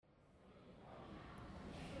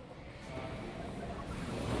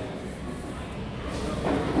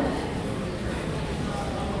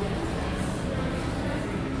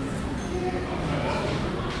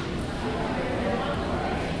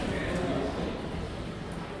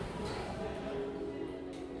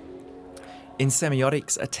In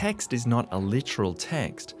semiotics, a text is not a literal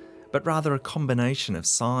text, but rather a combination of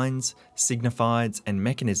signs, signifieds, and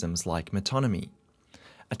mechanisms like metonymy.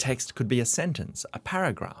 A text could be a sentence, a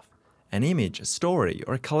paragraph, an image, a story,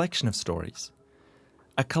 or a collection of stories.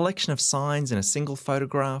 A collection of signs in a single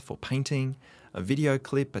photograph or painting, a video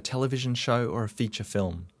clip, a television show, or a feature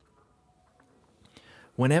film.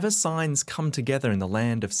 Whenever signs come together in the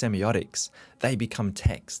land of semiotics, they become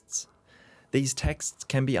texts. These texts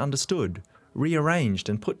can be understood, rearranged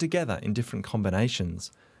and put together in different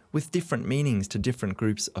combinations, with different meanings to different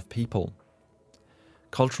groups of people.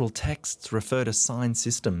 Cultural texts refer to sign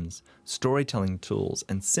systems, storytelling tools,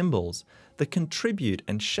 and symbols that contribute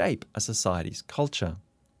and shape a society's culture.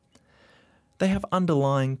 They have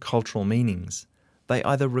underlying cultural meanings. They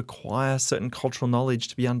either require certain cultural knowledge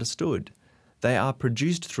to be understood, they are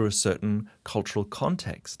produced through a certain cultural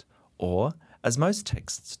context, or, as most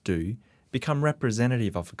texts do, become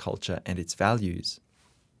representative of a culture and its values.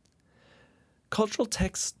 Cultural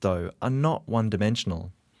texts, though, are not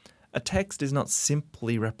one-dimensional. A text is not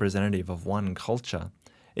simply representative of one culture.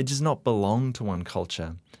 It does not belong to one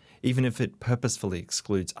culture, even if it purposefully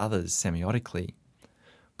excludes others semiotically.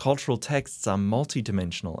 Cultural texts are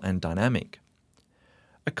multidimensional and dynamic.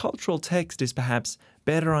 A cultural text is perhaps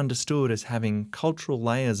better understood as having cultural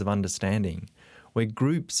layers of understanding, where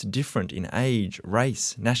groups different in age,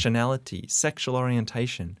 race, nationality, sexual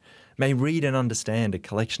orientation may read and understand a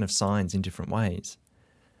collection of signs in different ways.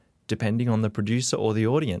 Depending on the producer or the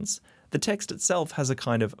audience, the text itself has a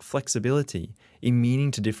kind of flexibility in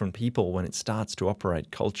meaning to different people when it starts to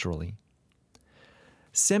operate culturally.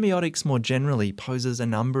 Semiotics more generally poses a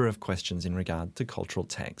number of questions in regard to cultural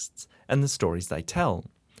texts and the stories they tell.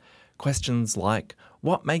 Questions like,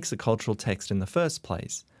 what makes a cultural text in the first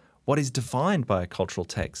place? What is defined by a cultural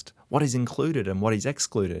text? What is included and what is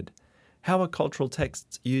excluded? How are cultural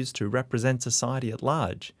texts used to represent society at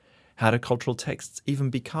large? How do cultural texts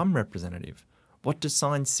even become representative? What do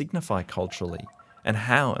signs signify culturally? And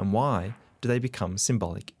how and why do they become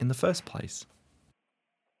symbolic in the first place?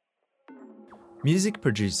 Music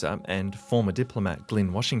producer and former diplomat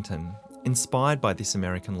Glynn Washington, inspired by This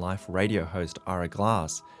American Life radio host Ira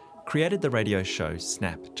Glass, created the radio show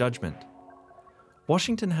Snap Judgment.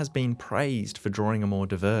 Washington has been praised for drawing a more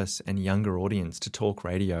diverse and younger audience to talk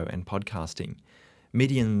radio and podcasting,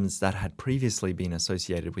 mediums that had previously been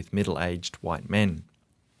associated with middle-aged white men.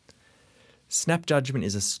 Snap Judgment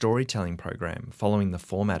is a storytelling program following the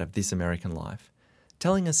format of This American Life,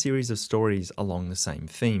 telling a series of stories along the same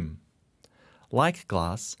theme. Like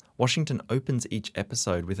Glass, Washington opens each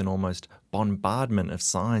episode with an almost bombardment of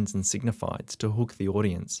signs and signifieds to hook the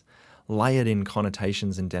audience, layered in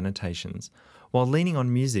connotations and denotations, while leaning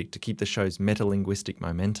on music to keep the show's metalinguistic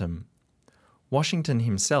momentum. Washington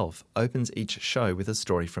himself opens each show with a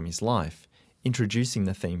story from his life, introducing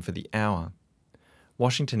the theme for the hour.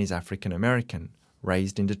 Washington is African American,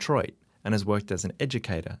 raised in Detroit, and has worked as an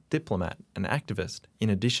educator, diplomat, and activist, in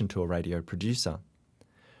addition to a radio producer.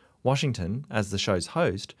 Washington, as the show's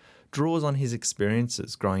host, draws on his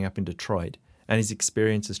experiences growing up in Detroit and his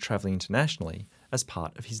experiences travelling internationally as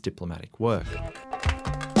part of his diplomatic work.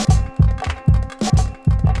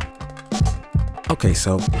 Okay,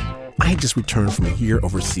 so I just returned from a year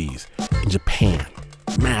overseas in Japan.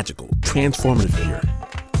 Magical, transformative year.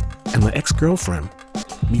 And my ex-girlfriend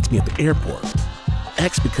meets me at the airport.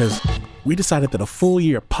 Ex because we decided that a full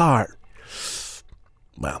year apart,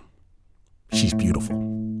 well, she's beautiful.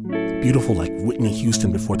 Beautiful like Whitney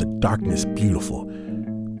Houston before the darkness beautiful.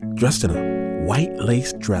 Dressed in a white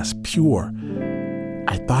lace dress, pure.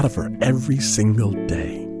 I thought of her every single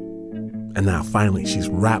day. And now finally she's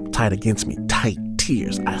wrapped tight against me, tight,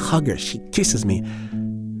 tears. I hug her, she kisses me.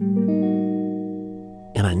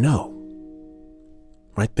 And I know,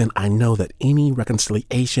 right then I know that any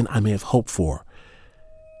reconciliation I may have hoped for,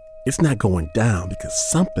 it's not going down because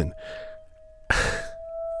something,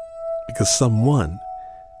 because someone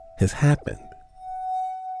has happened.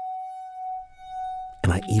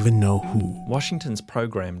 And I even know who. Washington's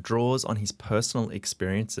program draws on his personal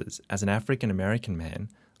experiences as an African American man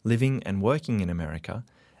living and working in America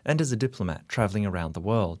and as a diplomat travelling around the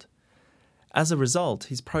world. As a result,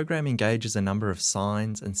 his program engages a number of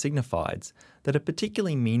signs and signifieds that are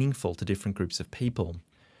particularly meaningful to different groups of people.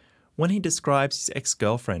 When he describes his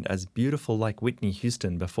ex-girlfriend as beautiful like Whitney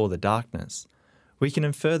Houston before the darkness, we can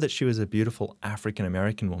infer that she was a beautiful African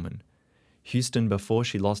American woman, Houston before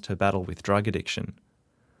she lost her battle with drug addiction.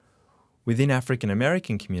 Within African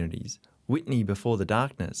American communities, Whitney before the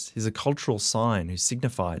darkness is a cultural sign whose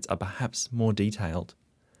signifieds are perhaps more detailed.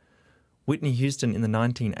 Whitney Houston in the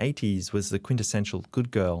 1980s was the quintessential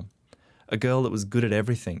good girl, a girl that was good at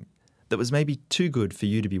everything, that was maybe too good for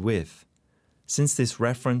you to be with. Since this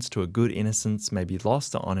reference to a good innocence may be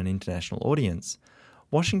lost on an international audience,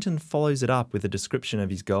 Washington follows it up with a description of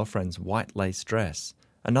his girlfriend's white lace dress,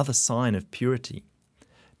 another sign of purity,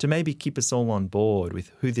 to maybe keep us all on board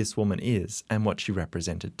with who this woman is and what she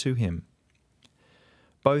represented to him.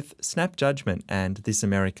 Both Snap Judgment and This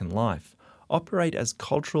American Life operate as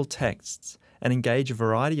cultural texts and engage a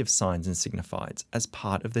variety of signs and signifieds as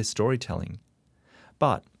part of their storytelling.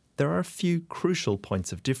 But there are a few crucial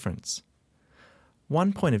points of difference.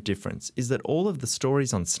 One point of difference is that all of the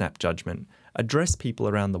stories on Snap Judgment address people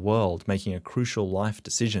around the world making a crucial life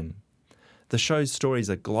decision. The show's stories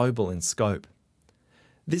are global in scope.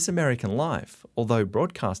 This American Life, although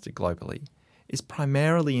broadcasted globally, is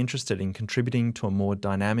primarily interested in contributing to a more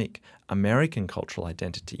dynamic American cultural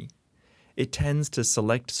identity. It tends to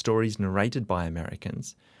select stories narrated by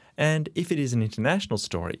Americans, and if it is an international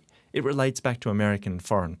story, it relates back to American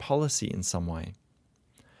foreign policy in some way.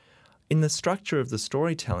 In the structure of the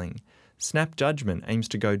storytelling, Snap Judgment aims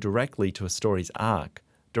to go directly to a story's arc,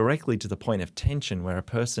 directly to the point of tension where a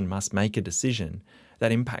person must make a decision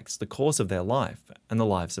that impacts the course of their life and the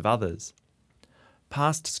lives of others.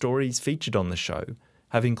 Past stories featured on the show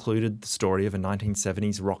have included the story of a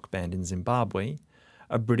 1970s rock band in Zimbabwe,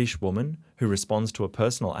 a British woman who responds to a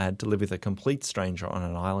personal ad to live with a complete stranger on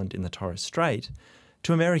an island in the Torres Strait,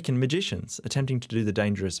 to American magicians attempting to do the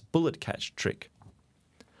dangerous bullet catch trick.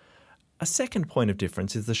 A second point of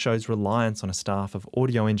difference is the show's reliance on a staff of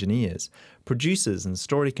audio engineers, producers and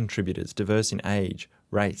story contributors diverse in age,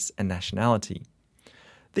 race and nationality.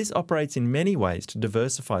 This operates in many ways to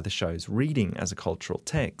diversify the show's reading as a cultural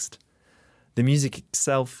text. The music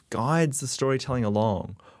itself guides the storytelling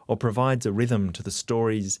along or provides a rhythm to the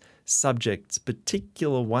story's subject's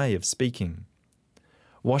particular way of speaking.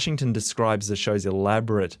 Washington describes the show's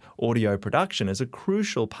elaborate audio production as a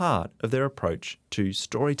crucial part of their approach to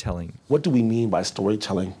storytelling. What do we mean by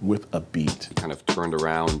storytelling with a beat? He kind of turned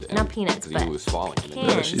around and Not peanuts, he but was falling.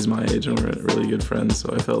 cans. She's my age and we're really good friends,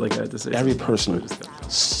 so I felt like I had to say Every something. person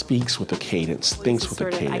speaks with a cadence, thinks with a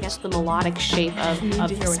Sort of, cadence. I guess, the melodic shape of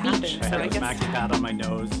speech. I had a Maxi pad on my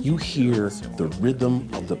nose. You hear the rhythm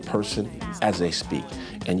of the person as they speak,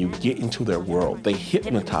 and you get into their world. They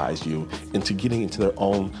hypnotize you into getting into their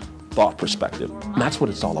own thought perspective. And that's what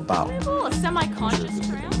it's all about. A semi-conscious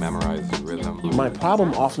Memorize the rhythm. My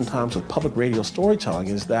problem oftentimes with public radio storytelling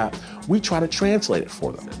is that we try to translate it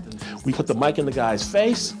for them. We put the mic in the guy's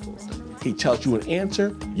face, he tells you an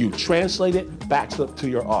answer, you translate it back to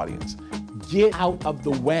your audience. Get out of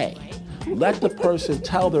the way. Let the person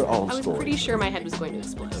tell their own I was story. pretty sure my head was going to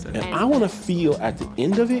explode. And I want to feel at the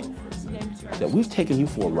end of it that we've taken you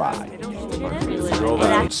for a ride.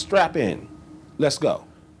 Strap in. Let's go.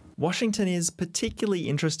 Washington is particularly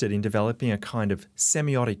interested in developing a kind of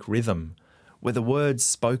semiotic rhythm, where the words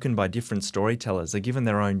spoken by different storytellers are given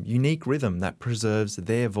their own unique rhythm that preserves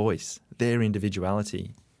their voice, their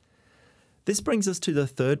individuality. This brings us to the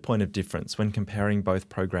third point of difference when comparing both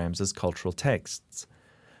programs as cultural texts.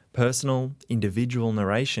 Personal, individual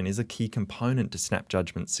narration is a key component to Snap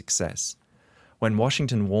Judgment's success. When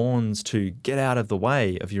Washington warns to get out of the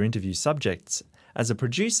way of your interview subjects, as a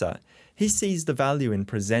producer, he sees the value in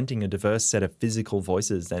presenting a diverse set of physical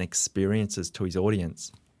voices and experiences to his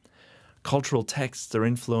audience. Cultural texts are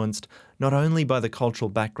influenced not only by the cultural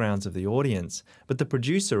backgrounds of the audience, but the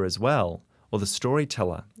producer as well, or the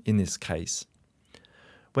storyteller in this case.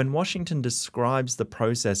 When Washington describes the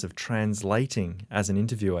process of translating as an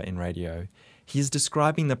interviewer in radio, he is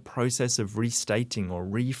describing the process of restating or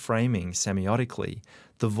reframing semiotically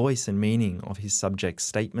the voice and meaning of his subject's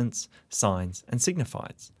statements, signs, and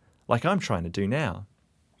signifieds, like I'm trying to do now.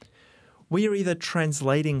 We are either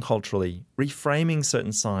translating culturally, reframing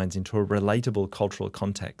certain signs into a relatable cultural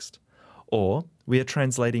context, or we are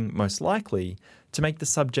translating, most likely, to make the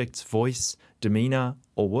subject's voice, demeanour,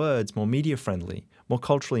 or words more media-friendly, more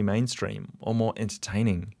culturally mainstream, or more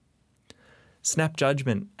entertaining. Snap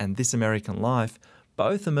Judgment and This American Life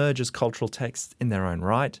both emerge as cultural texts in their own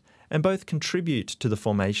right, and both contribute to the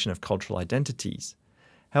formation of cultural identities.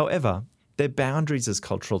 However, their boundaries as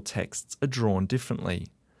cultural texts are drawn differently.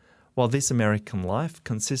 While This American Life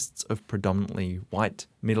consists of predominantly white,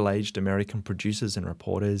 middle-aged American producers and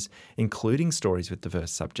reporters, including stories with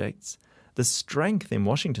diverse subjects, the strength in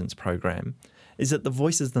Washington's program is that the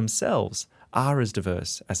voices themselves are as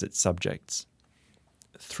diverse as its subjects.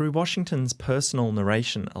 Through Washington's personal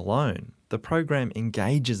narration alone, the program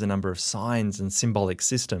engages a number of signs and symbolic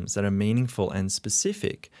systems that are meaningful and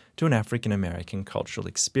specific to an African American cultural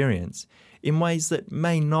experience in ways that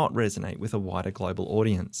may not resonate with a wider global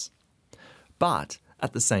audience. But,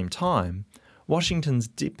 at the same time, Washington's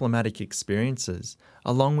diplomatic experiences,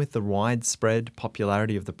 along with the widespread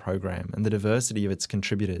popularity of the program and the diversity of its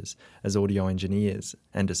contributors as audio engineers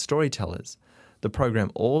and as storytellers, the program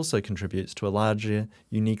also contributes to a larger,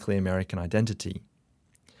 uniquely American identity.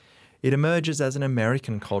 It emerges as an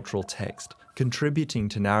American cultural text, contributing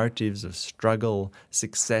to narratives of struggle,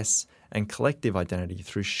 success, and collective identity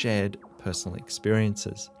through shared personal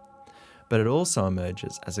experiences. But it also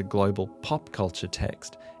emerges as a global pop culture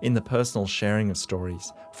text in the personal sharing of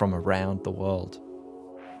stories from around the world.